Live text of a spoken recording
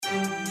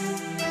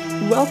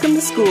Welcome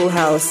to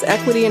Schoolhouse,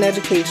 Equity in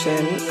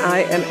Education.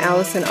 I am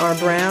Allison R.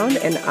 Brown,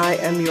 and I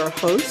am your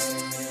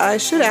host. I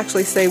should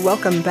actually say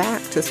welcome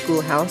back to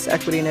Schoolhouse,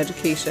 Equity in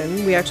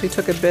Education. We actually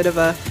took a bit of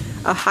a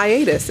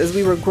hiatus as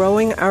we were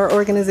growing our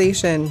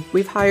organization.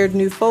 We've hired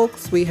new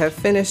folks, we have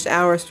finished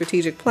our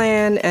strategic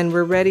plan, and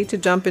we're ready to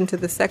jump into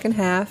the second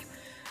half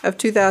of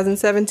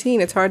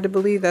 2017. It's hard to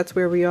believe that's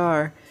where we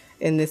are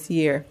in this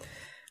year.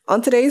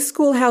 On today's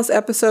Schoolhouse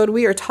episode,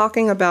 we are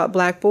talking about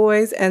Black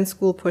boys and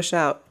school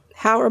pushout.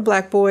 How are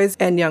Black boys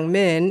and young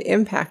men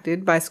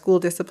impacted by school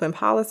discipline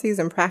policies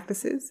and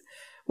practices?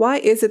 Why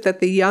is it that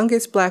the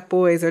youngest Black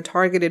boys are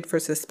targeted for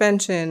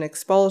suspension,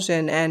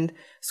 expulsion, and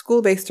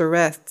school-based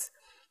arrests?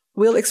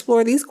 We'll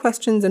explore these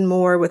questions and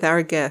more with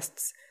our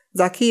guests.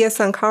 Zakiya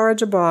Sankara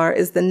Jabbar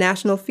is the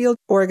national field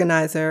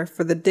organizer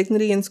for the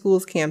Dignity in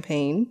Schools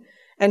campaign,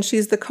 and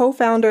she's the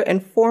co-founder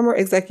and former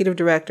executive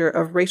director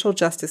of Racial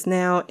Justice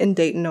Now in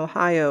Dayton,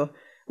 Ohio,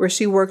 where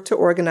she worked to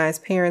organize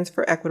parents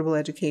for equitable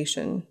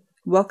education.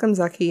 Welcome,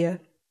 Zakiya.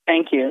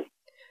 Thank you.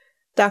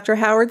 Dr.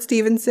 Howard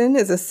Stevenson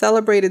is a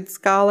celebrated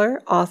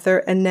scholar, author,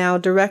 and now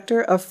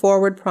director of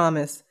Forward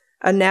Promise,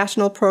 a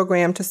national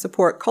program to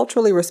support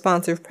culturally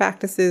responsive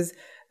practices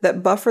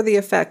that buffer the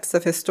effects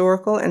of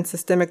historical and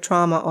systemic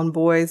trauma on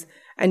boys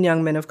and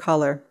young men of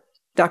color.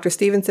 Dr.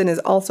 Stevenson is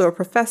also a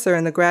professor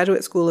in the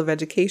Graduate School of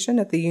Education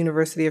at the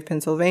University of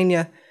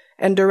Pennsylvania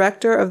and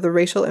director of the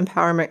Racial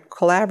Empowerment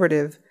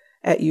Collaborative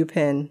at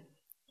UPenn.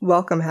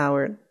 Welcome,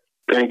 Howard.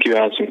 Thank you,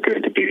 Allison.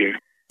 Great to be here.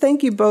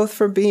 Thank you both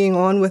for being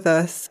on with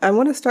us. I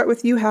want to start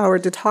with you,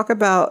 Howard, to talk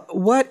about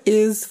what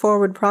is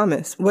Forward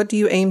Promise? What do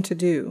you aim to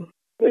do?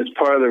 As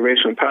part of the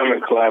Racial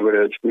Empowerment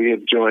Collaborative, we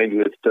have joined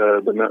with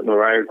the Milton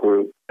Moriah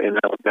Group in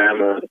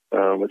Alabama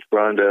with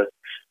Rhonda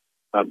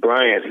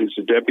Bryant, who's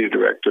the deputy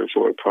director of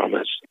Forward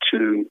Promise,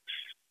 to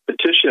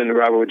petition the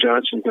Robert Wood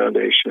Johnson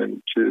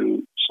Foundation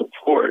to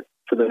support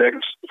for the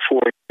next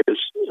 4 years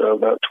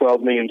about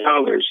 $12 million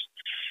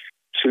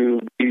to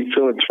be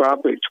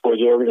philanthropic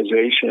towards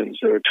organizations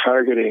that are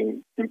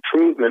targeting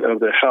improvement of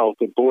the health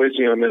of boys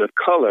and young men of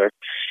color,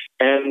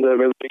 and the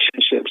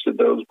relationships that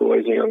those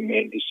boys and young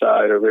men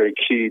decide are very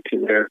key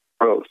to their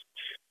growth.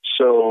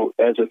 So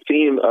as a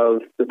theme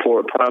of the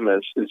Forward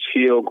Promise is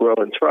Heal, Grow,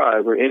 and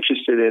Thrive, we're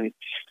interested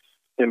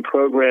in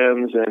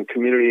programs and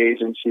community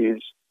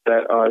agencies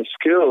that are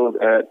skilled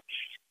at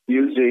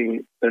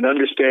using an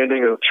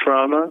understanding of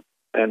trauma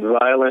and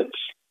violence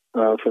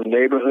from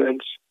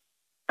neighborhoods,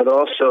 but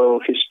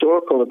also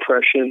historical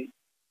oppression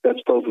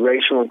that's both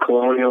racial and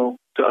colonial,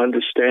 to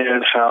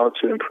understand how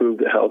to improve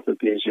the health of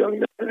these young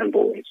men and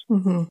boys.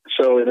 Mm-hmm.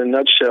 So in a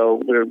nutshell,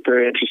 we're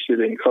very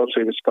interested in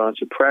culturally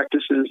responsive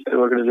practices that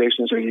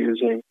organizations are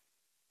using,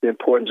 the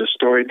importance of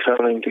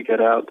storytelling to get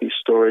out these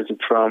stories of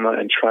trauma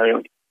and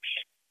triumph.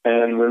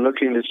 And we're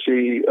looking to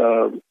see,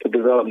 to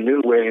develop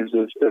new ways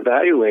of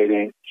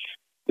evaluating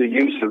the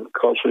use of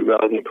culturally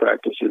relevant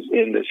practices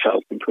in this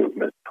health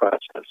improvement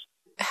process.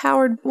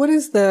 Howard, what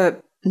is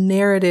the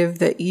narrative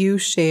that you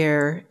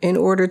share in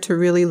order to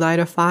really light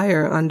a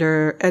fire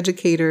under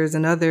educators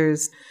and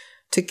others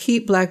to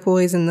keep Black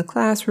boys in the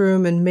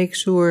classroom and make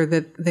sure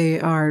that they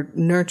are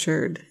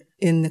nurtured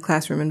in the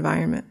classroom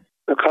environment?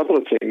 A couple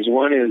of things.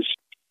 One is,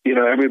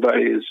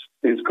 everybody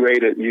is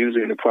great at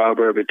using the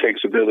proverb, it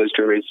takes a village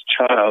to raise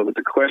a child, but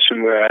the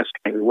question we're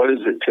asking is, what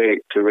does it take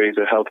to raise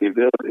a healthy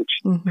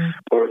village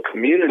or a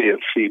community of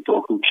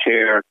people who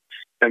care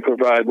and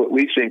provide what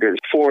we think are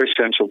 4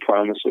 essential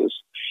promises?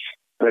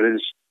 That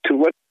is, to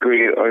what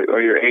degree are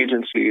your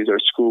agencies or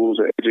schools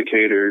or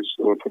educators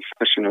or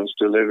professionals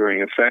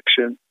delivering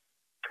affection,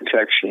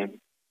 protection,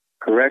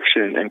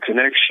 correction, and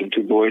connection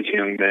to boys and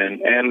young men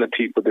and the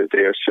people that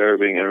they are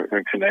serving or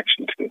in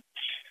connection to?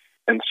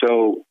 And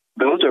so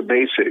those are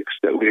basics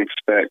that we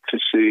expect to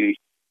see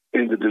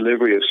in the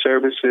delivery of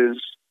services,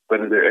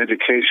 whether they're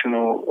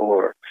educational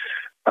or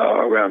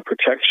around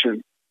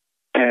protection.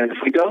 And if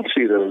we don't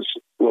see those,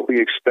 what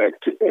we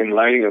expect in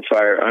lighting a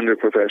fire under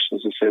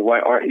professionals is to say, why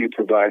aren't you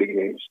providing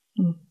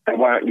these? And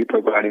why aren't you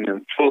providing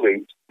them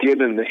fully,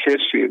 given the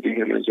history of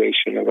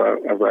dehumanization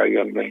of our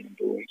young men and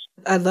boys?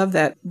 I love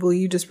that. Will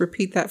you just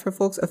repeat that for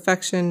folks?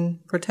 Affection,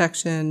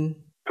 protection,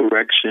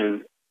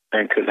 correction,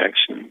 and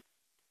connection.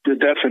 The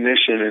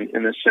definition,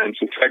 in a sense,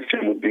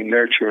 affection would be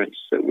nurturance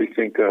that we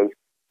think of,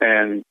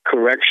 and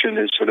correction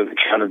is sort of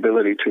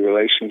accountability to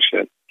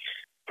relationship.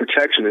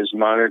 Protection is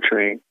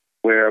monitoring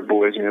where our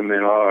boys and young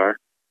men are,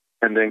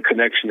 and then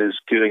connection is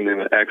giving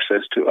them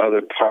access to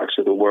other parts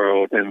of the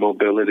world and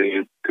mobility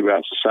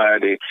throughout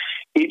society.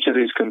 Each of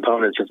these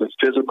components has a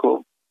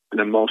physical, an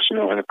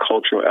emotional, and a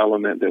cultural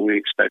element that we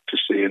expect to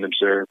see and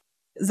observe.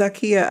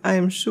 Zakiya, I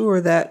am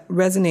sure that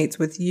resonates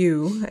with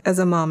you as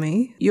a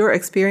mommy. Your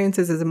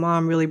experiences as a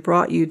mom really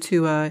brought you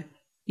to a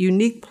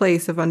unique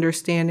place of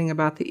understanding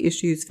about the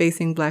issues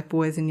facing Black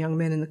boys and young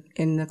men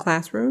in the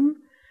classroom.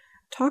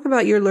 Talk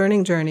about your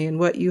learning journey and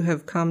what you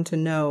have come to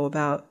know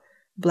about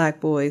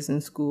Black boys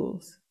in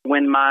schools.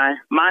 when my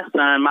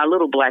son, my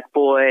little black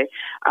boy,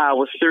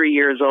 was 3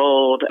 years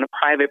old in a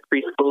private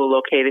preschool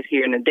located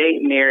here in the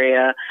Dayton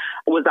area,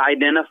 was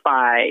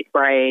identified,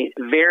 right,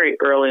 very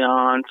early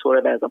on sort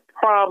of as a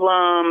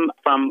problem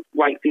from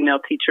white female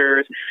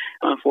teachers,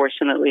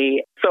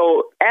 unfortunately.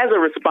 So as a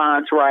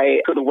response, right,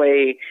 to the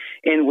way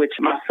in which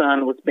my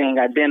son was being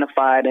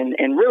identified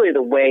and really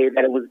the way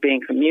that it was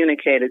being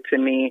communicated to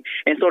me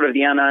and sort of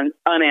the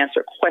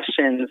unanswered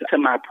questions to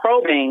my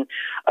probing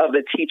of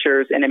the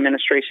teachers and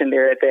administration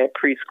there at that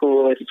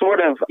preschool, it sort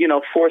of,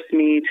 forced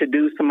me to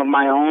do some of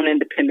my own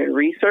independent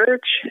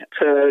research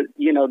to,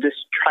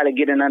 just try to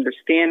get an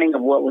understanding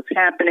of what was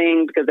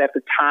happening, because at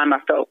the time I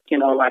felt,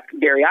 like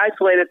very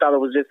isolated, thought it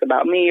was just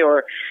about me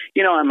or,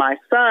 and my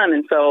son.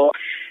 And so,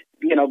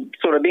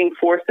 sort of being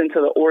forced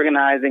into the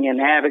organizing and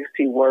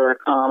advocacy work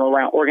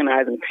around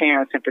organizing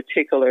parents in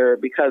particular,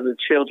 because the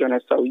children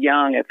are so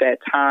young at that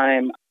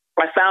time,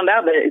 I found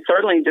out that it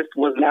certainly just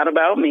was not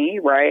about me,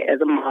 right,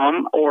 as a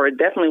mom, or it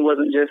definitely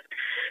wasn't just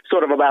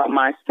sort of about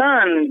my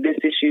son. This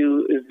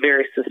issue is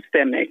very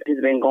systemic.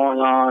 It's been going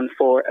on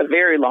for a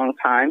very long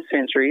time,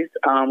 centuries,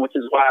 which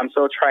is why I'm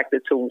so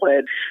attracted to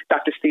what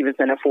Dr.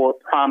 Stevenson and For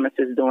Promise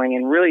is doing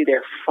and really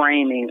their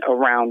framing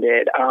around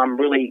it,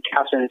 really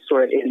couching it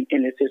sort of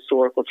in this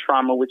historical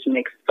trauma, which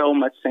makes so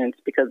much sense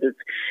because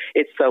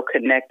it's so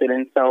connected.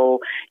 And so,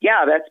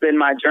 yeah, that's been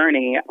my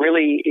journey,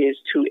 really, is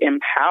to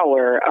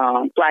empower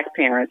Black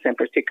parents in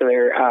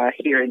particular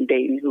here in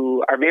Dayton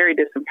who are very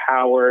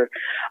disempowered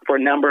for a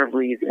number of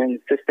reasons,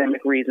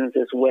 systemic reasons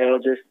as well,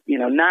 just,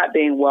 not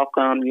being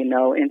welcomed,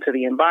 into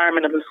the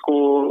environment of the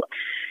school,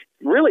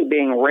 really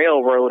being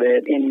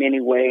railroaded in many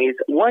ways.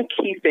 One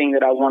key thing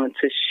that I wanted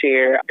to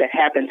share that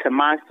happened to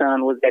my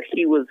son was that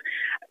he was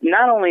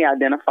not only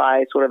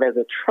identified sort of as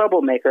a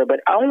troublemaker, but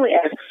only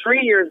at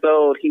 3 years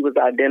old, he was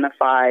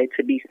identified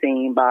to be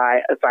seen by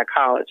a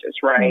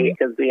psychologist, right?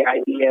 Because the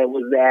idea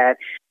was that,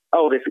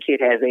 this kid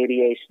has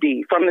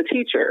ADHD from the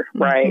teacher,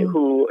 right,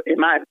 who, in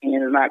my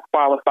opinion, is not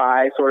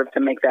qualified sort of to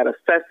make that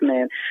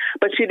assessment.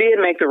 But she did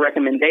make the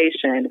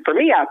recommendation. For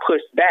me, I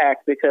pushed back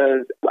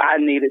because I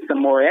needed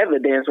some more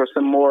evidence or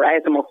I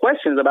had some more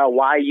questions about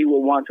why you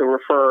would want to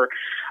refer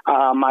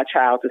my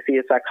child to see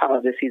a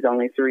psychologist. He's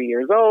only 3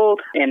 years old.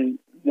 And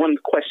one of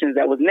the questions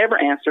that was never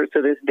answered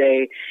to this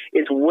day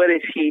is, what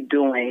is he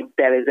doing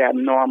that is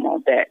abnormal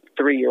that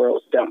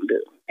 3-year-olds don't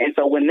do? And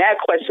so when that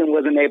question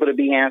wasn't able to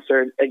be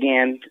answered,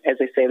 again, as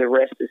they say, the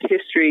rest is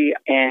history.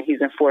 And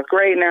he's in 4th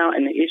grade now,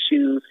 and the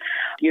issues,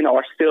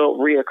 are still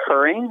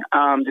reoccurring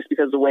just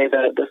because of the way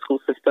the school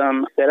system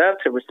is set up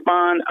to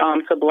respond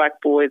to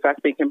Black boys, I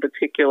think, in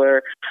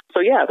particular. So,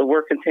 yeah, the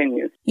work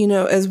continues.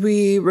 As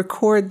we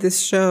record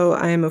this show,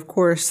 I am, of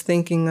course,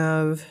 thinking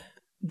of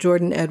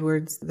Jordan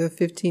Edwards, the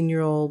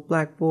 15-year-old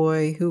Black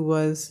boy who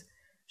was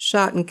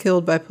shot and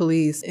killed by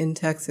police in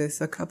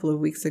Texas a couple of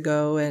weeks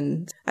ago.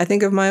 And I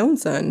think of my own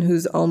son,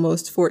 who's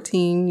almost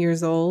 14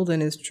 years old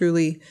and is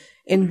truly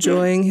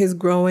enjoying his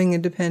growing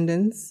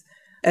independence.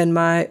 And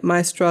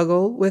my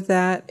struggle with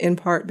that, in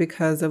part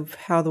because of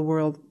how the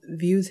world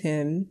views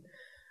him.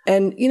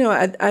 And,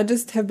 I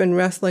just have been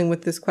wrestling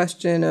with this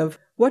question of,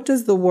 what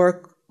does the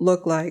work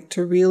look like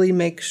to really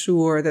make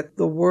sure that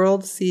the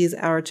world sees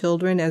our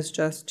children as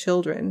just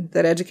children,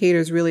 that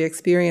educators really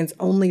experience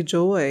only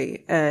joy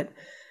at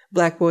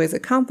Black boys'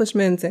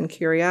 accomplishments and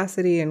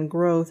curiosity and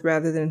growth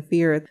rather than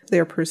fear at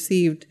their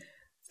perceived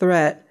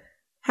threat.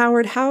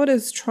 Howard, how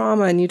does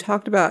trauma, and you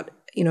talked about,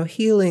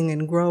 healing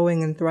and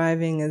growing and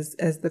thriving as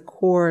the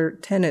core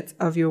tenets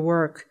of your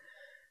work.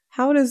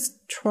 How does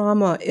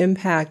trauma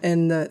impact,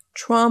 and the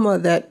trauma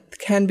that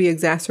can be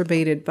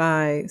exacerbated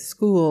by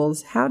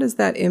schools, how does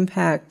that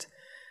impact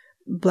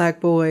Black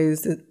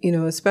boys,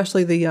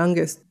 especially the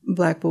youngest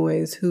Black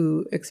boys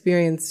who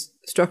experience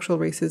structural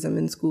racism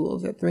in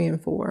schools at 3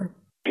 and 4?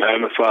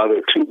 I'm a father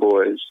of 2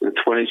 boys, a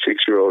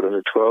 26-year-old and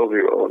a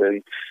 12-year-old.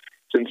 And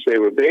since they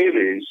were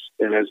babies,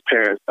 and as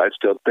parents, I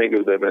still think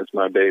of them as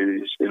my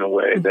babies in a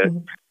way,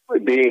 that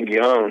being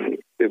young,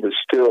 it was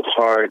still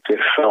hard to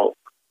help,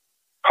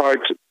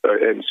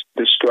 and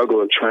the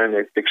struggle of trying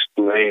to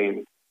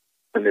explain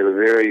when they were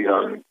very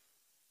young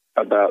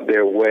about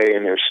their way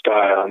and their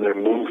style and their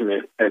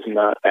movement as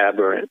not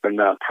aberrant or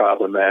not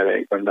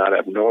problematic or not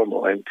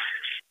abnormal. And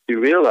you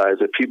realize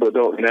that people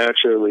don't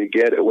naturally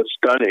get it. What's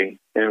stunning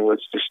and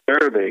what's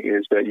disturbing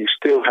is that you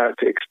still have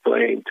to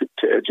explain to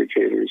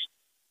educators,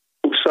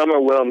 who some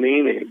are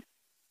well-meaning,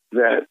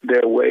 that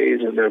their ways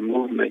and their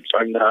movements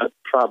are not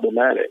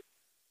problematic.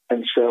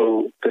 And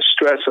so the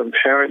stress on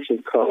parents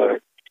of color,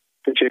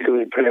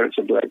 particularly parents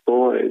of Black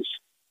boys,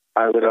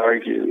 I would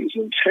argue is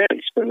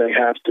intense when they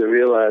have to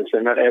realize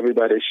that not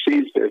everybody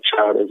sees their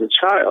child as a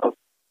child.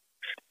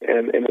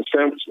 And in a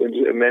sense,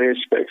 in many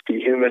respects,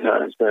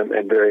 dehumanize them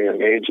at very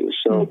young ages.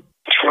 So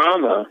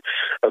trauma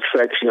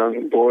affects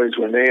young boys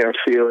when they are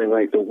feeling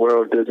like the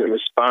world doesn't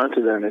respond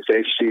to them as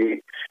they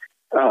see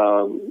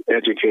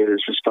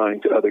educators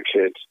responding to other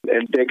kids.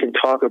 And they can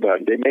talk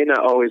about it. They may not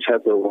always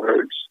have the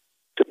words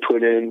to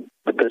put in,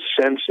 but the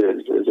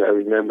senses, as I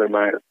remember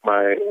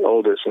my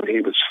oldest when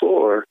he was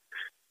 4,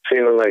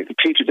 feeling like the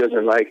teacher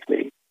doesn't like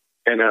me.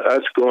 And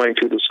us going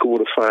to the school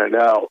to find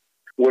out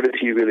what did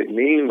he really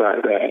mean by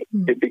that,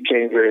 it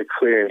became very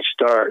clear and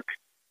stark.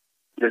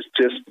 There's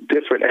just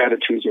different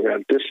attitudes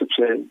around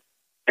discipline,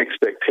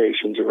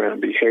 expectations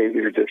around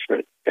behavior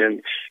different.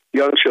 And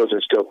young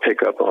children still pick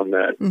up on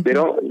that. They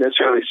don't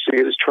necessarily see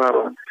it as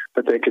trauma,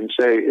 but they can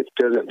say it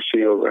doesn't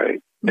feel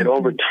right. And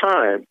over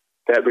time,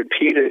 that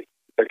repeated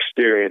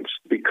experience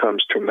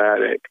becomes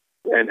traumatic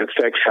and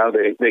affects how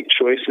they make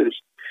choices,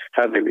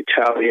 how they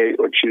retaliate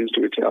or choose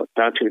to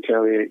not to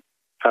retaliate,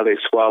 how they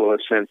swallow a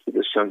sense that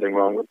there's something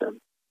wrong with them.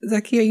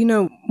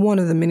 Zakia, one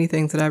of the many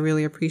things that I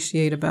really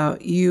appreciate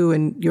about you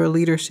and your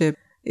leadership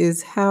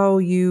is how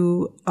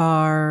you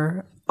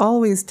are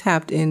always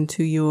tapped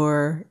into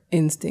your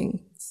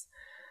instincts.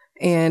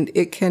 And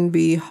it can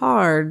be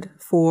hard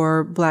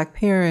for Black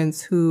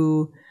parents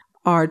who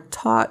are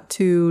taught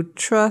to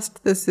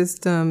trust the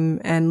system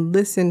and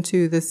listen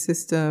to the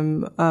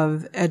system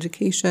of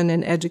education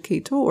and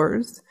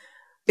educators.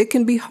 It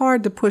can be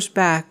hard to push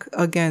back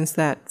against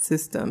that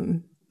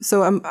system.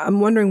 So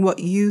I'm wondering what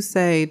you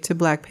say to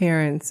Black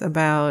parents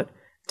about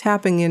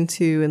tapping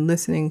into and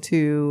listening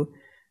to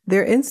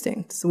their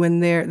instincts when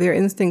their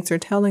instincts are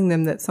telling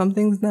them that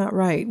something's not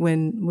right,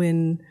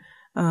 when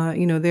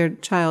their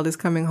child is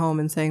coming home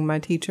and saying, my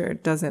teacher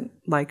doesn't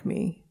like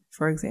me,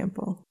 for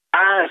example.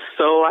 I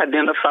so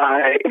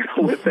identify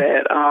with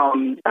that.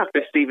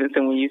 Dr.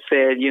 Stevenson, when you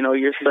said,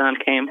 your son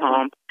came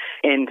home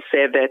and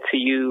said that to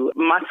you,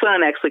 my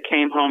son actually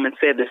came home and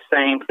said the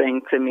same thing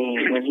to me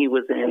when he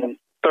was in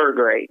third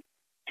grade.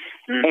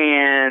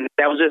 And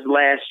that was just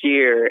last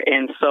year.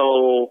 And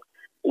so,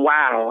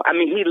 wow. I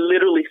mean, he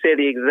literally said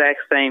the exact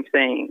same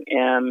thing.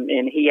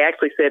 And he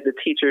actually said the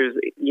teacher's,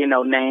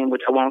 name,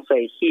 which I won't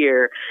say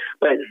here.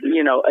 But,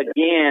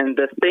 again,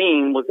 the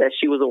theme was that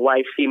she was a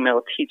white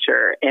female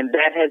teacher. And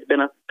that has been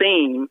a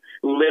theme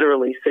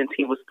literally since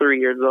he was 3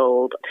 years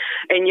old.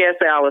 And yes,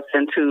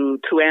 Allison,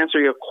 to answer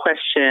your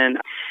question,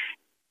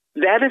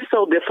 that is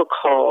so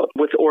difficult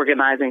with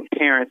organizing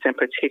parents in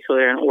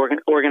particular and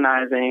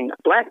organizing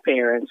Black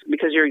parents,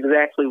 because you're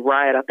exactly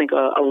right. I think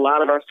a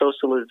lot of our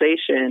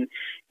socialization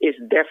is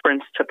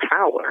deference to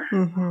power.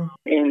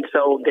 And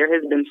so there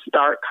has been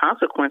stark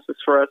consequences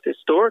for us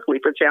historically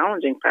for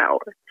challenging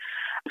power.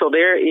 So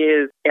there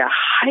is a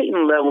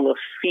heightened level of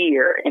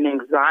fear and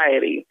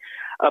anxiety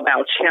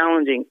about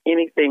challenging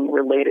anything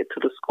related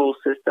to the school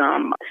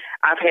system.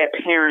 I've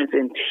had parents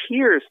in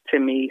tears to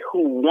me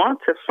who want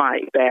to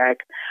fight back,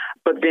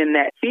 but then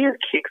that fear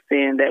kicks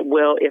in that,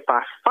 well, if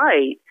I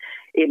fight,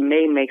 it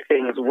may make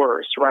things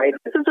worse, right?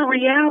 This is a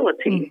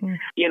reality.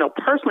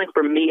 Personally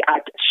for me, I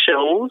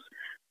chose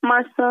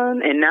my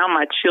son and now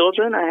my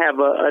children. I have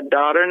a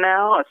daughter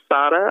now,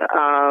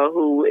 Asada,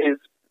 who is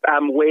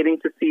I'm waiting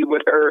to see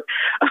what her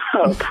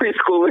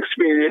preschool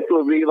experience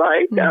will be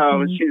like.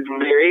 She's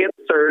very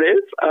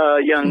assertive,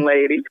 young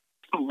lady.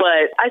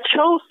 But I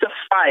chose to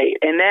fight.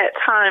 And that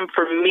time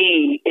for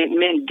me, it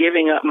meant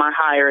giving up my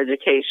higher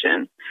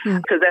education.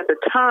 Because at the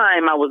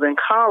time I was in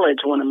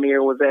college when Amir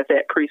was at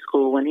that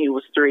preschool when he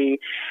was 3.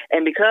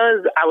 And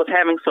because I was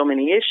having so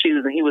many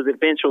issues and he was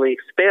eventually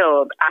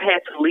expelled, I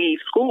had to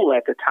leave school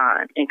at the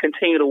time and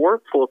continue to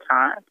work full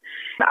time.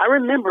 I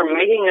remember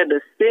making a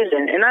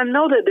decision, and I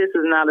know that this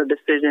is not a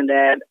decision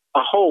that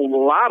a whole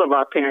lot of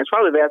our parents,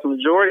 probably the vast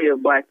majority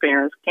of Black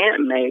parents,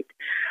 can't make,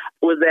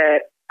 was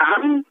that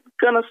I'm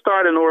going to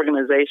start an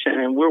organization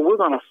and we're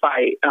going to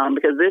fight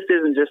because this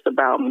isn't just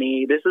about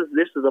me. This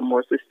is a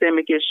more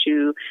systemic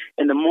issue.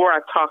 And the more I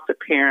talk to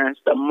parents,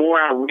 the more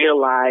I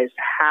realize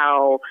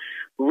how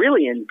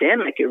really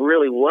endemic it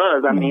really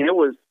was. I mean, it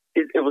was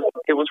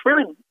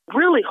really,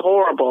 really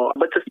horrible.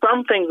 But to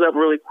sum things up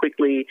really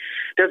quickly,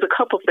 there's a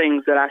couple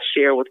things that I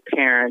share with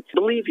parents.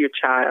 Believe your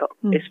child,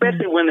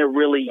 especially when they're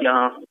really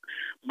young.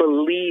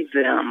 Believe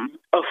them,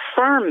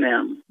 affirm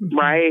them,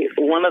 right?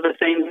 One of the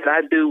things that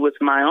I do with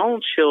my own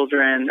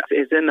children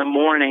is in the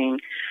morning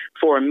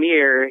for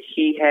Amir,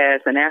 he has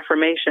an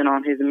affirmation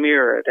on his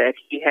mirror that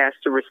he has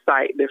to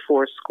recite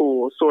before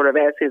school, sort of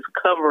as his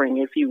covering,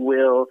 if you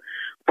will,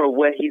 for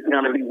what he's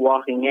going to be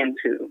walking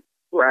into.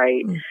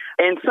 Right.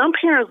 And some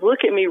parents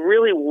look at me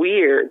really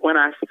weird when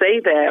I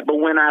say that, but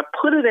when I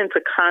put it into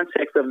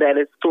context of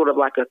that, it's sort of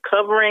like a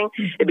covering.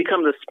 It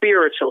becomes a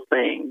spiritual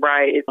thing,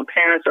 right? If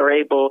parents are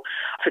able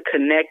to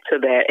connect to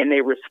that and they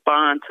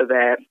respond to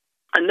that.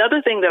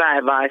 Another thing that I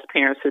advise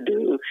parents to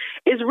do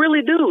is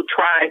really do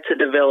try to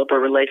develop a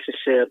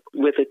relationship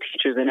with the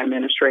teachers and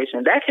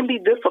administration. That can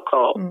be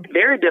difficult,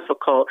 very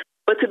difficult.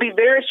 But to be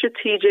very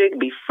strategic,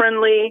 be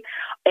friendly,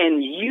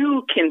 and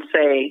you can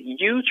say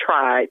you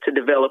try to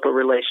develop a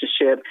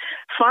relationship.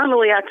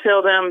 Finally, I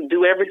tell them,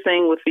 do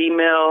everything with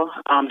email,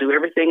 do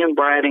everything in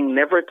writing,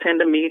 never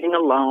attend a meeting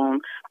alone.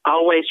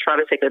 Always try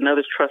to take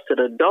another trusted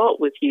adult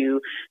with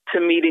you to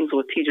meetings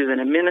with teachers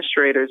and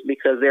administrators,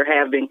 because there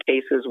have been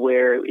cases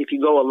where if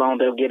you go alone,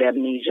 they'll get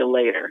amnesia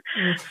later.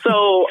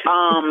 So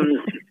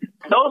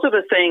Those are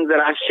the things that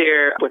I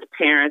share with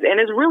parents. And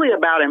it's really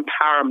about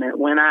empowerment.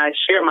 When I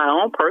share my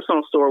own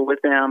personal story with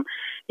them,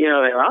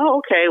 they're,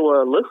 oh, okay,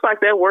 well, it looks like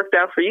that worked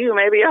out for you.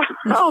 Maybe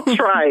I'll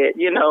try it,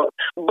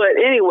 But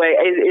anyway,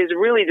 it's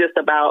really just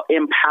about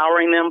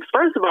empowering them.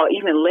 First of all,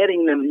 even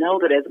letting them know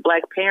that as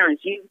Black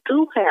parents, you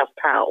do have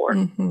power.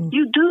 Mm-hmm.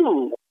 You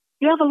do.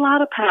 You have a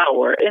lot of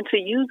power. And to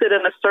use it in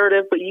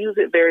assertive, but use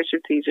it very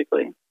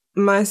strategically.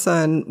 My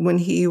son, when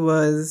he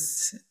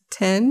was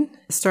 10,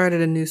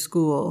 started a new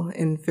school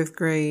in 5th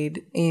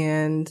grade,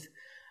 and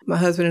my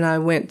husband and I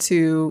went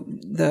to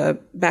the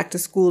back to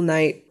school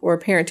night or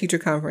parent-teacher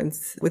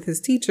conference with his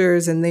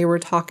teachers, and they were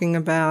talking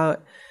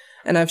about,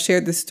 and I've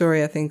shared this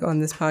story, I think, on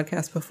this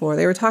podcast before.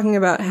 They were talking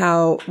about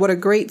what a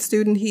great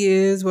student he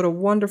is, what a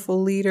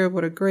wonderful leader,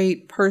 what a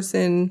great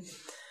person.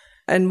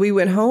 And we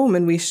went home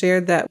and we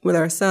shared that with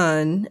our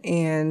son,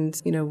 and,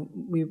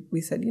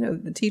 we said,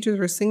 the teachers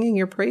were singing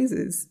your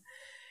praises.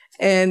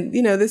 And,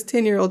 this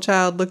 10-year-old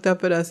child looked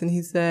up at us and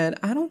he said,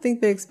 I don't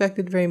think they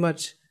expected very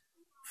much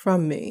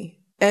from me.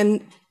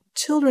 And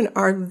children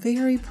are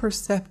very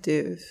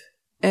perceptive.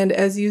 And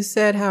as you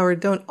said, Howard,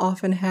 don't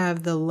often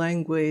have the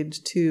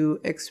language to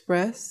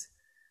express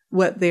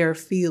what they're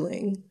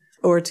feeling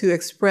or to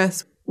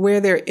express where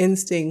their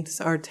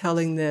instincts are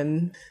telling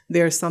them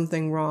there's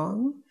something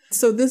wrong.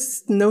 So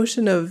this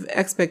notion of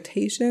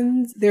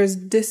expectations, there's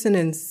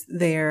dissonance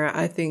there,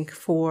 I think,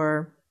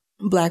 for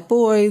Black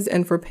boys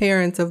and for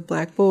parents of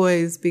Black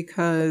boys,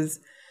 because,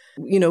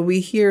 we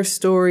hear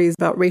stories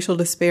about racial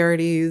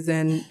disparities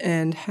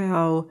and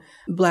how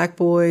Black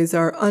boys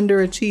are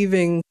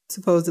underachieving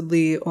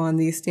supposedly on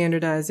these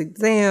standardized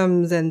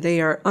exams, and they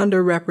are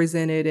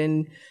underrepresented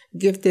in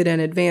gifted and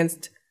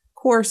advanced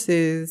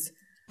courses.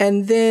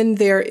 And then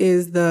there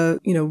is the,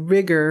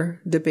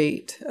 rigor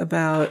debate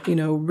about,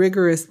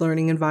 rigorous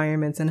learning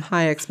environments and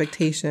high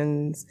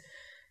expectations.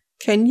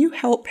 Can you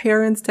help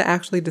parents to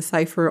actually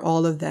decipher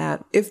all of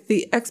that? If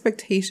the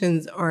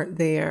expectations aren't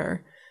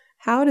there,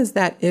 how does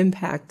that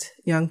impact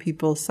young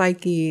people's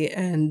psyche,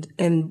 and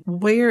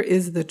where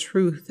is the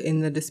truth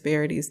in the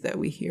disparities that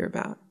we hear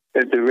about?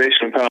 At the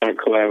Racial Empowerment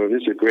Collaborative,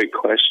 this is a great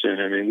question.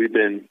 I mean, we've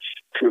been,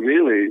 for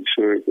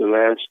the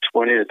last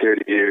 20 or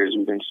 30 years,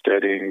 we've been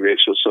studying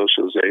racial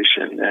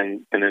socialization.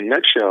 And in a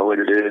nutshell, what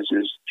it is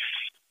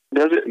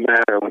does it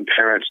matter when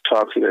parents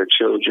talk to their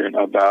children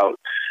about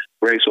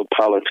racial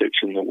politics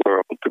in the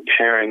world,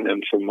 preparing them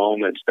for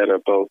moments that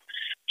are both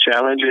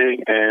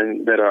challenging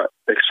and that are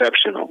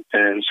exceptional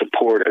and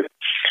supportive.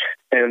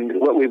 And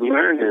what we've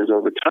learned is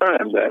over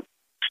time that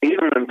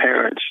even when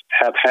parents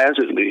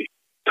haphazardly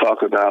talk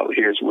about,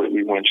 here's what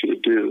we want you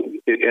to do,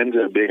 it ends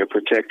up being a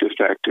protective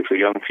factor for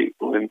young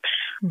people. And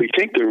we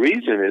think the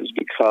reason is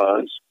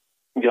because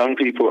young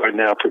people are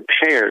now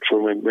prepared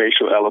for when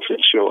racial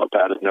elephants show up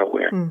out of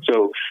nowhere.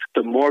 So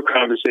the more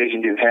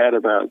conversation you've had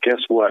about,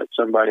 guess what,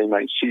 somebody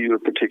might see you a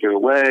particular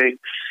way,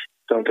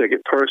 don't take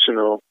it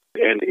personal,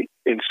 and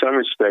in some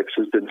respects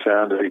has been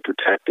found to be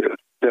protective.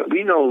 That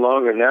we no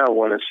longer now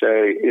want to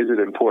say, is it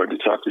important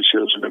to talk to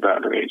children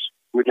about race?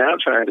 We're now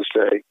trying to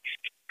say,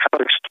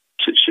 how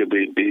explicit should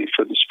we be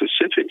for the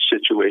specific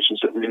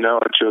situations that we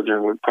know our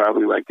children would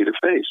probably likely to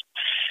face?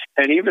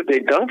 And even if they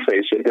don't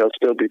face it, they'll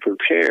still be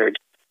prepared.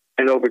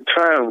 And over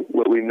time,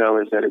 what we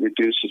know is that it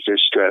reduces their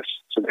stress.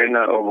 So they're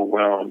not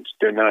overwhelmed.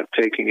 They're not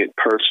taking it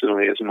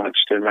personally as much.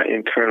 They're not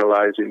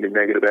internalizing the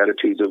negative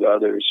attitudes of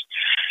others.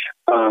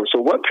 So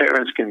what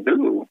parents can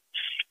do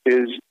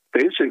is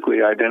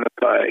basically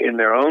identify in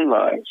their own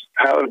lives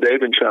how have they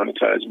been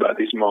traumatized by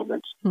these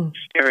moments,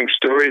 hearing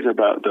stories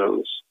about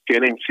those,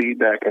 getting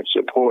feedback and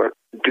support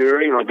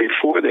during or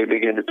before they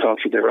begin to talk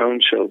to their own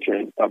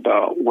children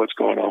about what's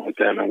going on with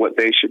them and what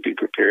they should be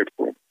prepared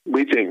for.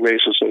 We think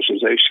racial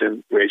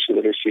socialization, racial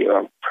literacy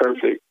are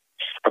perfect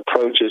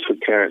approaches for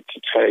parents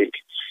to take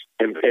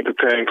in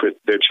preparing for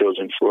their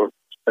children for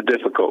a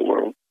difficult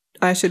world.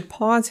 I should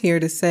pause here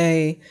to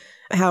say,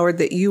 Howard,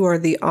 that you are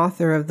the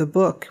author of the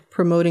book,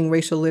 Promoting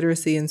Racial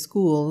Literacy in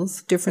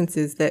Schools,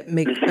 Differences That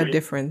Make a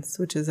Difference,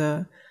 which is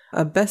a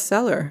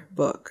bestseller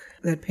book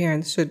that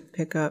parents should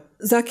pick up.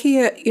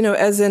 Zakia,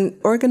 as an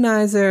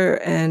organizer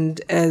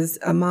and as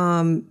a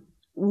mom,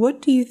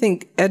 what do you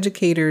think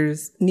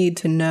educators need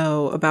to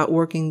know about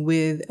working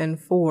with and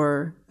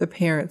for the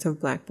parents of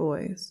Black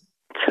boys?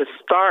 To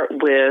start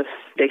with,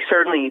 they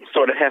certainly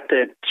sort of have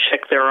to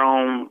check their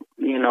own,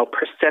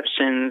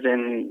 perceptions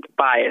and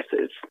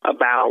biases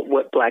about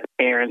what Black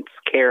parents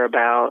care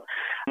about.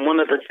 One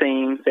of the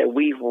things that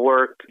we've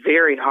worked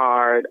very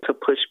hard to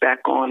push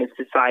back on is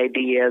this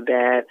idea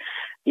that,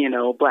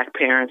 Black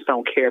parents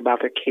don't care about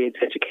their kids'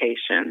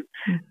 education.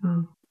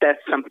 Mm-hmm. That's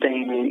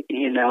something,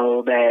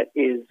 that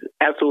is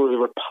absolutely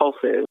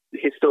repulsive.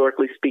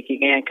 historically speaking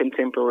and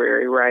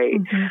contemporary, right?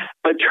 Mm-hmm.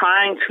 But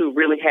trying to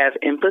really have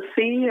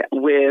empathy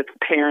with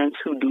parents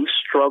who do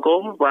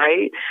struggle,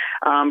 right?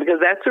 Because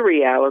that's a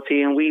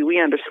reality, and we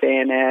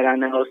understand that. I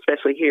know,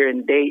 especially here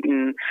in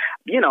Dayton,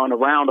 and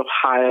around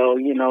Ohio,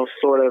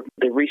 sort of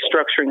the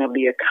restructuring of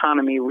the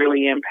economy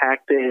really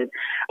impacted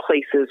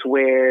places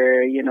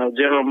where,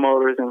 General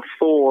Motors and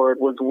Ford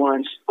was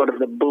once sort of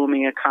the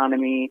booming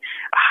economy,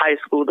 a high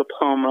school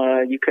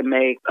diploma, you could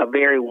make a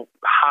very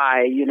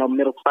high,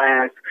 middle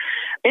class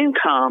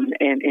income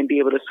and be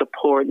able to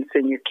support and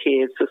send your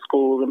kids to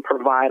school and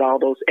provide all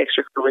those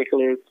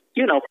extracurriculars,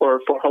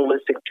 for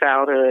holistic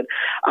childhood.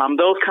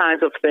 Those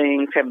kinds of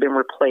things have been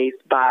replaced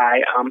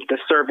by the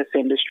service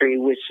industry,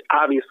 which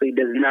obviously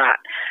does not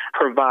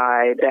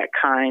provide that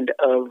kind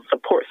of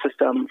support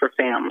system for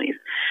families.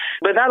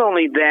 But not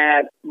only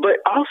that, but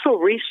also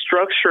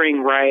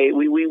restructuring, right?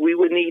 We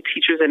would need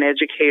teachers and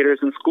educators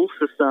and school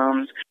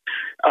systems,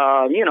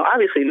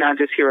 obviously not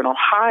just here in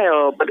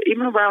Ohio, but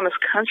even around this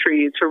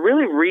country, to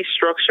really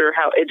restructure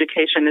how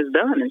education is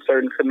done in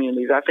certain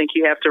communities. I think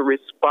you have to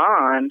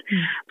respond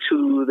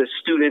to the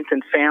students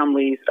and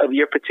families of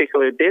your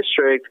particular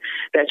district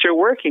that you're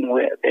working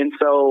with. And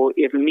so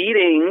if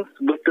meetings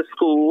with the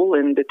school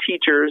and the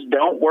teachers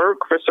don't work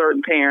for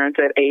certain parents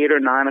at 8 or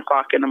 9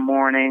 o'clock in the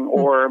morning,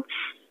 or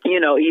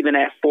even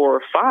at 4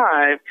 or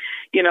 5,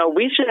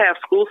 we should have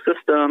school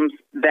systems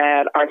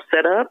that are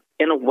set up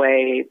in a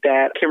way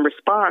that can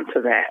respond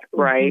to that,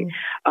 right?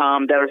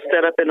 Mm-hmm. That are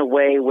set up in a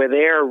way where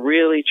they're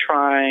really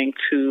trying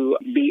to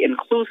be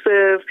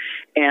inclusive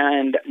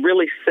and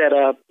really set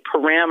up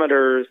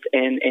parameters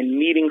and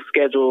meeting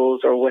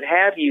schedules or what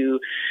have you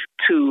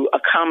to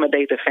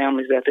accommodate the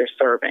families that they're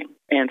serving.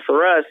 And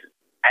for us,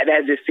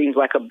 that just seems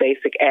like a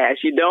basic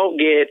ask. You don't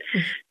get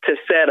to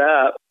set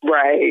up,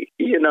 right,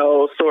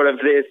 sort of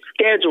this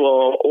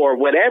schedule or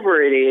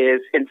whatever it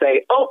is and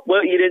say, oh,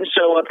 well, you didn't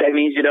show up, that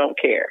means you don't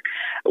care,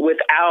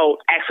 without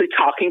actually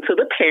talking to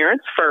the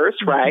parents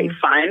first, right,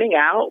 finding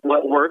out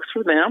what works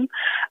for them,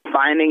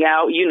 finding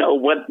out,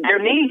 what their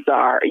needs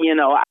are.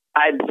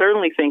 I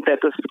certainly think that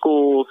the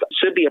schools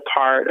should be a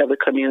part of the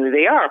community.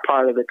 They are a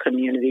part of the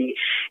community.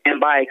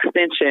 And by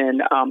extension,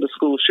 the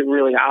schools should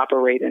really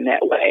operate in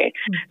that way.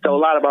 Mm-hmm. So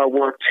a lot of our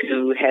work,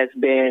 too, has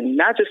been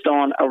not just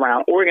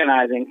around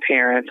organizing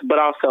parents, but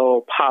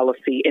also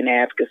policy and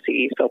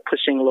advocacy. So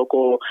pushing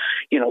local,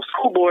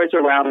 school boards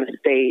around the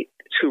state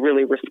to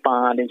really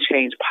respond and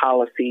change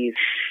policies,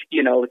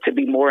 to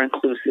be more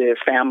inclusive,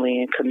 family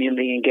and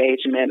community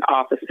engagement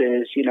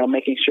offices,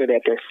 making sure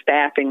that they're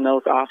staffing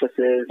those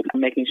offices,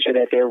 making sure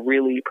that they're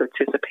really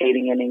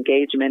participating in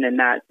engagement and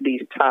not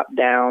these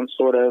top-down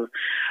sort of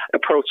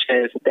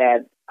approaches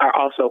that are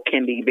also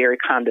can be very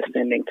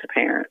condescending to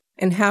parents.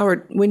 And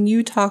Howard, when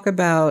you talk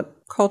about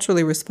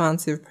culturally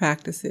responsive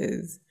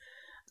practices,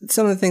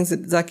 some of the things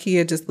that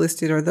Zakia just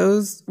listed, are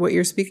those what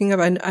you're speaking of?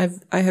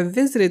 I have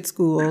visited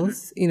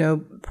schools,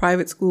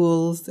 private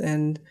schools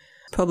and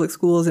public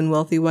schools in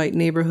wealthy white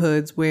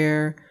neighborhoods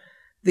where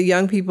the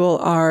young people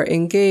are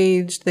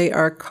engaged, they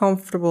are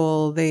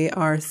comfortable, they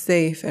are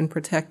safe and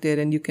protected,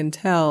 and you can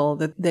tell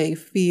that they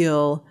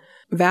feel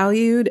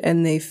valued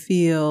and they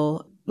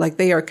feel like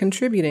they are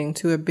contributing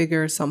to a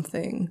bigger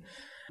something.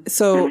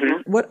 So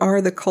what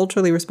are the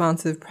culturally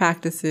responsive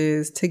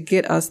practices to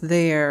get us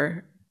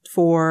there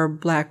for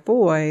Black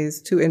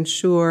boys to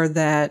ensure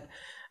that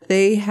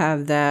they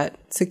have that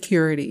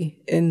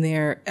security in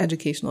their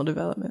educational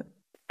development?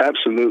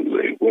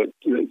 Absolutely. What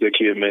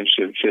Zakia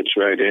mentioned fits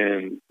right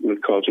in with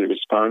culturally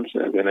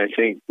responsive. And I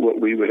think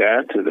what we would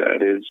add to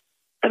that is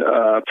an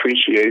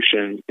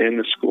appreciation in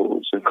the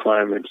schools and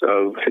climates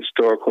of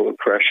historical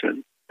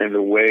oppression and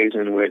the ways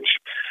in which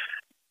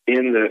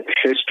in the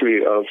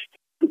history of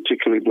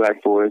particularly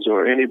Black boys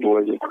or any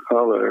boys of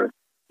color,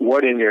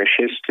 what in your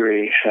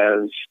history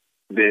has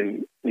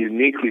been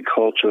uniquely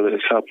cultural that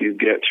has helped you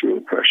get through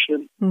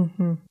oppression.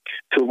 Mm-hmm.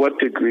 To what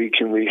degree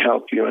can we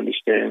help you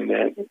understand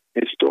that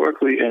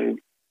historically and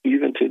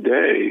even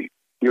today,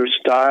 your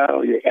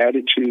style, your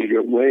attitude,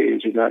 your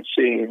ways are not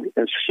seen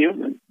as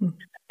human,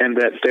 and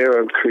that there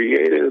are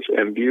creative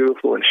and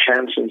beautiful and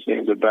handsome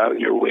things about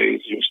your ways,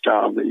 your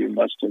style that you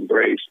must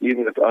embrace,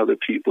 even if other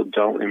people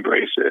don't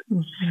embrace it,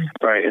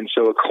 right? And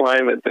so a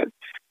climate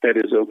that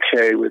is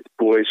okay with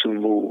boys who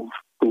move,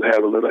 who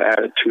have a little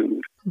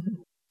attitude,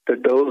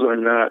 that those are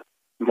not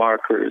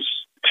markers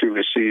to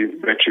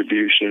receive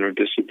retribution or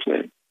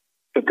discipline,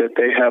 but that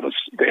they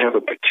have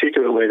a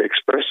particular way to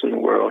express in the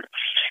world.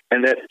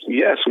 And that,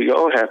 yes, we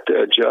all have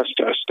to adjust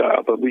our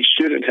style, but we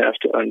shouldn't have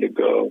to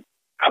undergo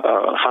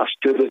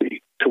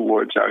hostility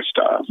towards our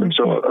styles. And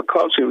so a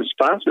culturally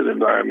responsive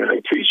environment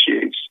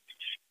appreciates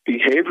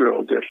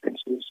behavioral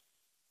differences,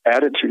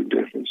 attitude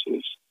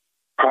differences,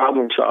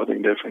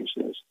 problem-solving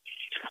differences,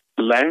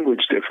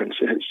 language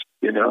differences,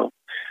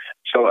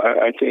 So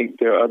I think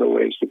there are other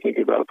ways to think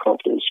about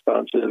culturally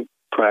responsive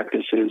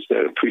practices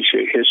that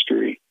appreciate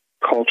history,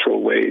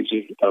 cultural ways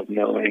of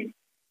knowing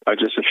are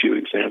just a few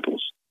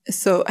examples.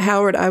 So,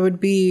 Howard, I would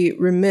be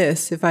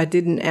remiss if I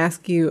didn't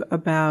ask you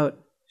about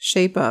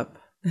Shape Up,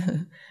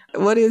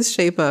 What is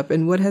Shape Up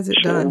and what has it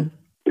done?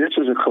 This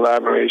is a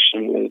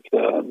collaboration with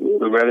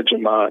Loretta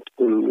Jamont,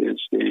 who is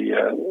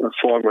a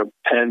former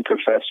Penn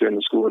professor in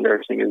the School of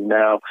Nursing, is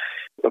now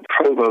a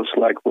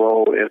provost-like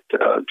role at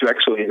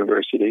Drexel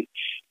University.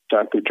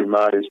 Dr.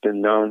 Jamont has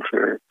been known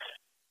for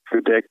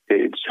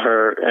decades,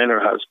 her and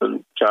her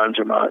husband, John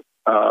Jamont,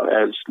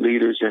 as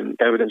leaders in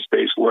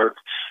evidence-based work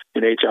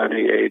in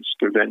HIV/AIDS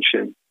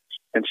prevention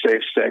and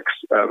safe-sex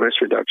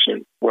risk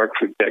reduction work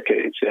for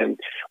decades. And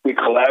we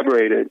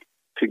collaborated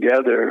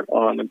together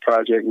on a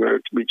project where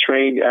we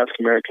trained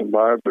African-American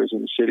barbers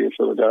in the city of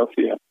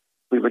Philadelphia.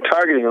 We were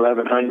targeting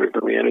 1,100,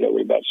 but we ended up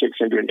with about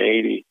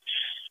 680,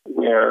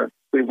 where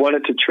we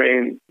wanted to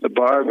train the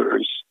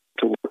barbers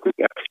to work with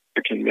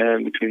African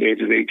men between the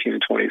ages of 18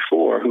 and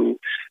 24 who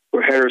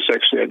were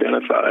heterosexually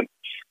identified.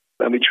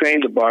 And we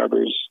trained the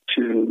barbers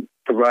to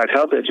provide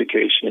health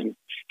education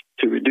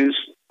to reduce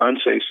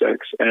unsafe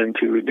sex and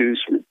to reduce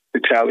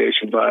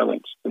retaliation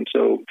violence. And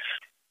so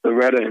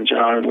Loretta and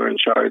John were in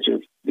charge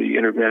of the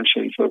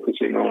intervention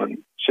focusing on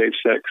safe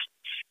sex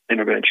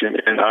intervention,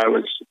 and I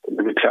was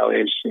the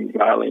retaliation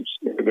violence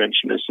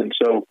interventionist. And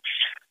so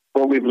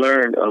what we've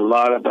learned a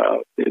lot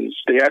about is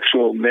the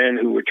actual men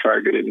who were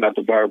targeted, not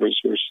the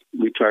barbers.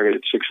 We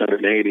targeted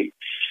 680.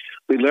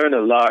 We learned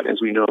a lot, as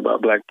we know,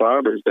 about Black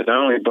barbers, that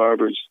not only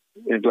barbers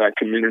in Black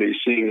communities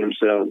seeing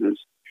themselves as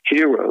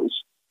heroes,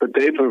 but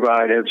they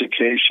provide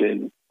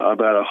education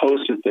about a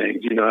host of things.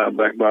 You know how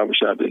Black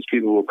barbershop is.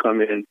 People will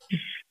come in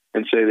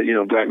and say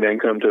that, Black men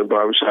come to a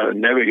barbershop and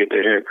never get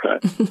their hair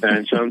cut,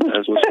 and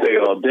sometimes will stay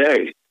all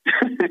day.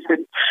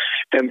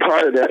 And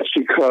part of that's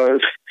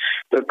because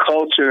the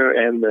culture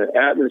and the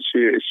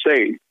atmosphere is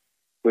safe,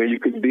 where you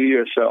can be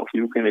yourself,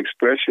 you can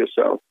express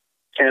yourself.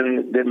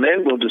 And the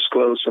men will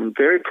disclose some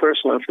very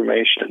personal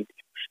information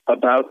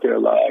about their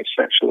lives,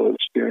 sexual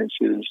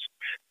experiences,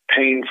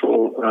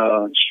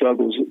 painful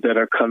struggles that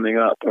are coming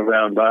up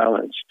around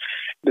violence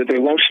that they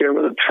won't share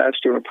with a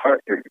pastor or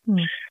partner.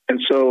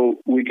 And so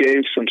we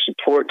gave some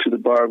support to the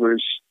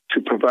barbers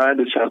to provide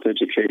this health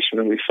education,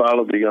 and we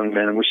followed the young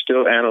men, and we're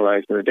still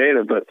analyzing the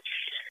data. But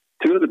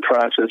through the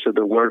process of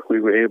the work,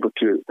 we were able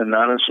to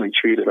anonymously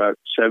treat about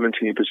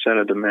 17%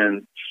 of the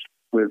men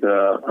with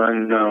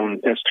unknown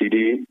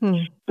STD.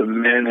 The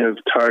men have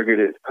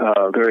targeted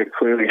very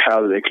clearly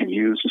how they can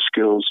use the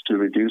skills to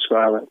reduce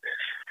violence.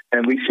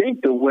 And we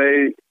think the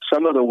way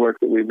some of the work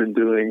that we've been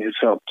doing has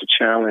helped to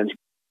challenge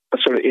a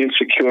sort of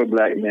insecure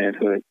Black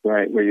manhood,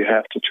 right, where you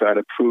have to try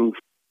to prove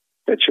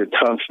that you're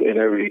tough in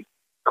every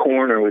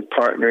corner with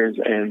partners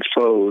and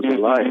foes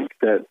alike,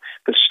 that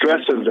the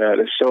stress of that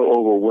is so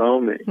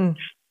overwhelming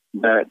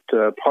that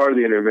part of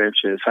the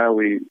intervention is how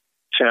we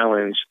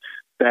challenge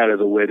that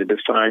as a way to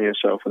define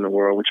yourself in the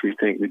world, which we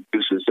think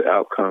reduces the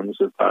outcomes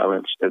of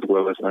violence as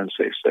well as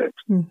unsafe sex.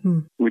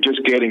 We're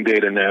just getting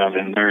data now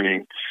and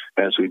learning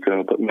as we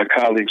go. But my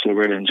colleagues,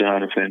 Loretta and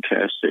John, are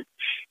fantastic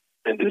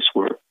in this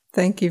work.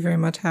 Thank you very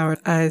much, Howard.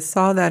 I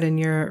saw that in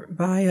your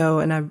bio,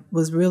 and I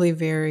was really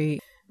very,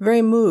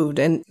 very moved.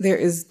 And there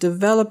is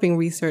developing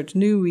research,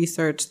 new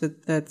research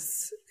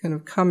that's kind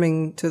of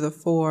coming to the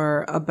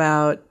fore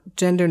about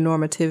gender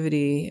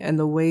normativity and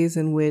the ways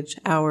in which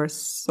our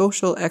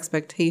social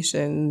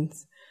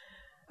expectations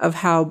of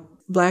how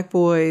Black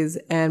boys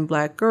and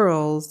Black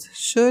girls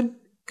should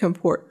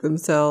comport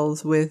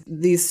themselves with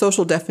these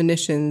social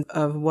definitions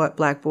of what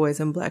Black boys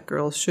and Black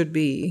girls should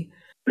be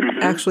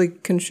actually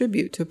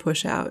contribute to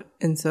push out.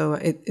 And so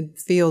it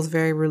feels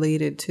very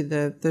related to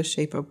the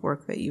Shape Up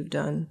work that you've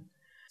done.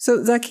 So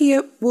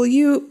Zakia, will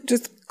you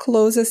just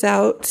close us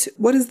out?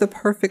 What is the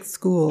perfect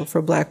school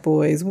for Black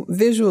boys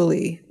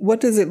visually?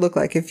 What does it look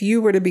like? If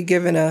you were to be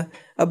given a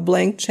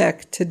blank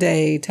check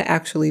today to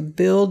actually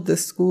build the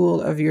school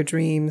of your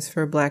dreams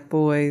for Black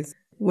boys,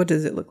 what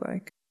does it look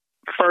like?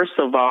 First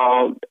of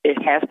all,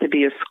 it has to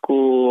be a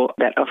school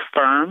that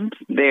affirms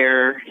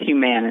their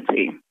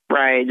humanity,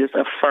 right? Just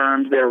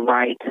affirms their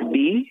right to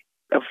be,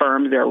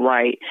 affirms their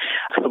right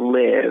to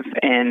live,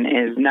 and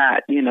is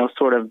not,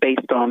 sort of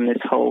based on this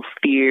whole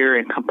fear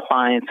and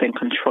compliance and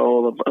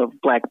control of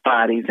Black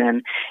bodies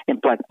and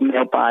Black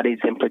male bodies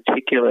in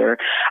particular.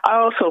 I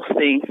also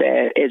think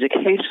that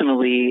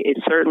educationally, it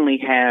certainly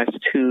has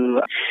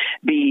to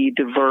be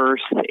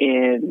diverse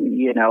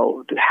in,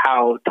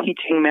 how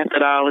teaching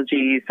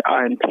methodologies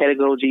and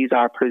pedagogies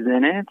are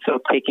presented. So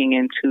taking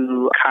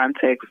into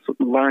context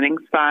learning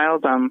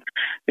styles. I'm,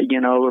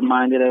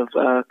 reminded of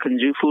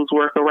Kunjufu's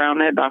work around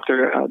that,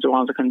 Dr.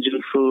 Jawanza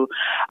Kunjufu.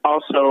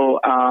 Also,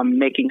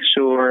 making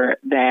sure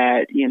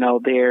that,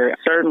 there's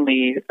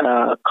certainly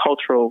a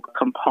cultural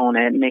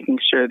component, making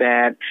sure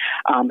that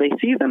they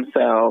see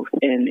themselves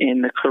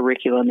in the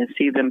curriculum and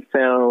see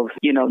themselves,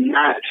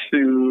 not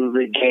through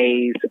the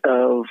gaze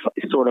of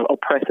sort of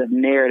oppressive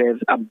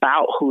narratives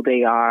about who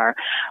they are,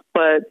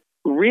 but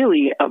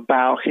really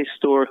about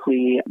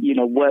historically,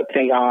 what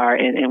they are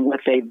and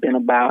what they've been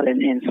about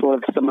and sort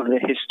of some of the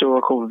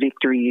historical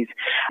victories,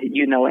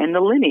 and the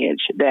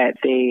lineage that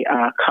they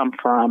come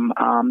from,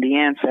 the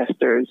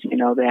ancestors,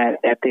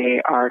 that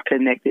they are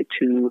connected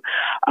to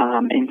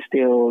and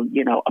still,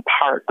 a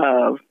part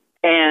of.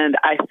 And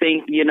I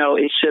think,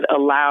 it should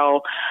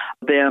allow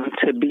them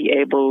to be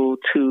able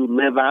to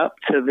live up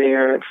to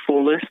their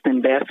fullest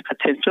and best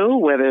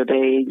potential, whether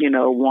they,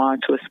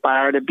 want to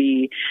aspire to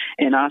be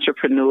an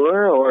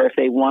entrepreneur or if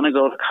they want to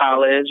go to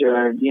college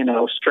or,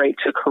 straight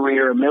to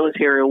career or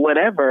military or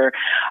whatever,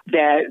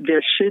 that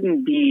there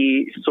shouldn't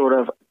be sort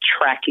of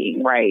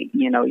tracking, right?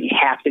 You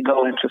have to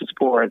go into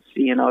sports.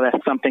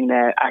 That's something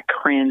that I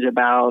cringe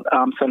about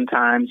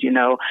sometimes.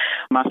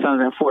 My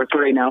son's in fourth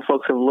grade now.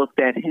 Folks have looked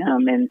at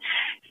him and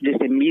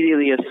just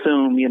immediately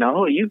assume,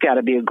 you've got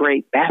to be a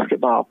great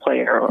basketball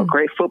player or a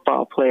great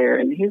football player.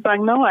 And he's like,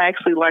 no, I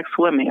actually like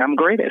swimming. I'm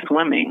great at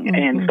swimming. Mm-hmm.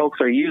 And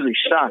folks are usually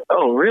shocked.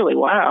 Oh, really?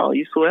 Wow,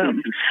 you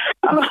swim.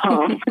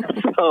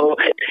 So,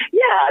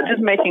 yeah,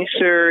 just making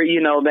sure,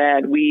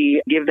 that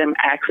we give them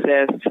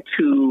access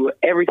to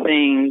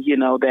everything,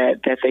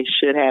 that they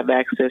should have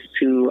access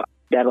to,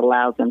 that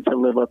allows them to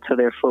live up to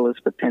their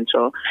fullest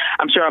potential.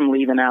 I'm sure I'm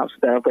leaving out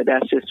stuff, but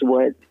that's just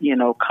what,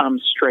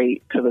 comes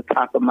straight to the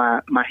top of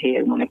my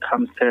head when it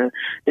comes to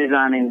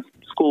designing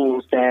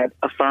schools that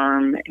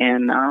affirm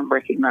and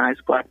recognize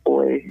Black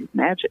boy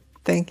magic.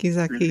 Thank you,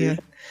 Zakia. Mm-hmm.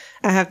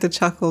 I have to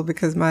chuckle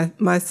because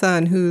my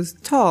son, who's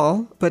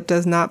tall but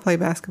does not play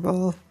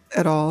basketball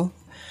at all,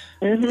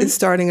 is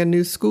starting a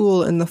new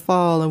school in the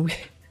fall, and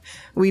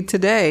we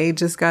today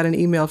just got an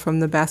email from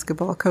the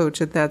basketball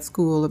coach at that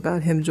school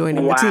about him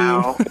joining the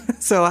team.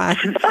 So I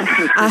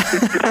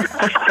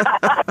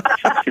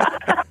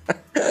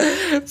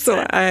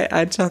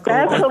chuckled.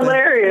 That's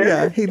hilarious.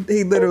 Yeah,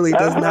 he literally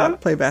does not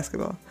play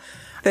basketball.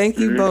 Thank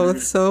you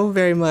both so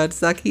very much.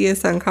 Zakia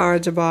Sankara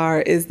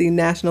Jabbar is the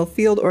National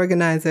Field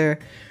Organizer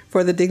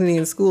for the Dignity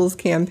in Schools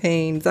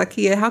campaign.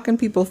 Zakia, how can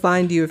people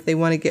find you if they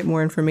want to get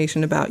more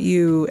information about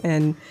you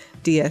and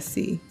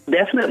DSC?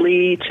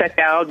 Definitely check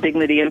out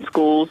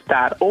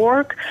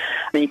dignityinschools.org.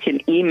 You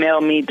can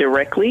email me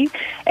directly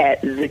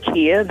at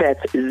Zakia, that's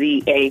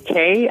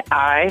Zakiya,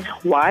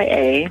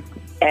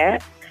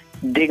 at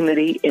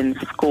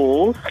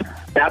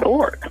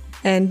dignityinschools.org.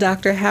 And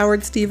Dr.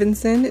 Howard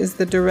Stevenson is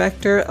the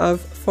director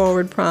of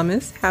Forward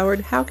Promise. Howard,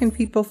 how can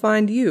people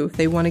find you if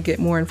they want to get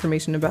more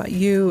information about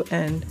you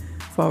and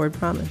Forward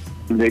Promise?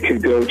 They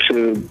could go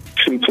to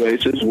two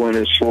places. One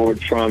is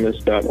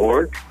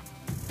forwardpromise.org,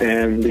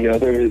 and the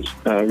other is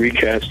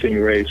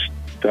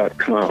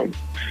recastingrace.com.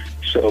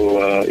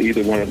 So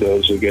either one of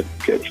those will get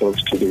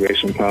folks to the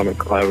Race Empowerment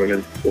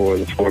Collaborative or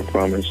the Forward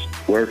Promise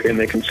work, and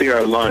they can see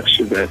our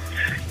launch event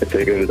if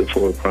they go to the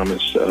Forward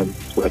Promise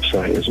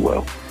website as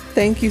well.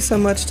 Thank you so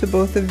much to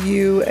both of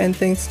you, and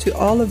thanks to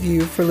all of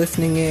you for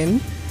listening in.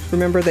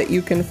 Remember that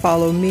you can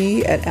follow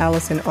me at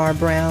Allison R.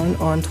 Brown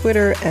on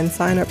Twitter and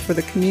sign up for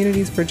the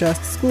Communities for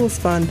Just Schools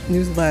Fund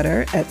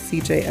newsletter at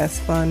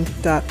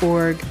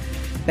cjsfund.org.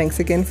 Thanks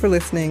again for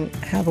listening.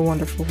 Have a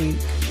wonderful week.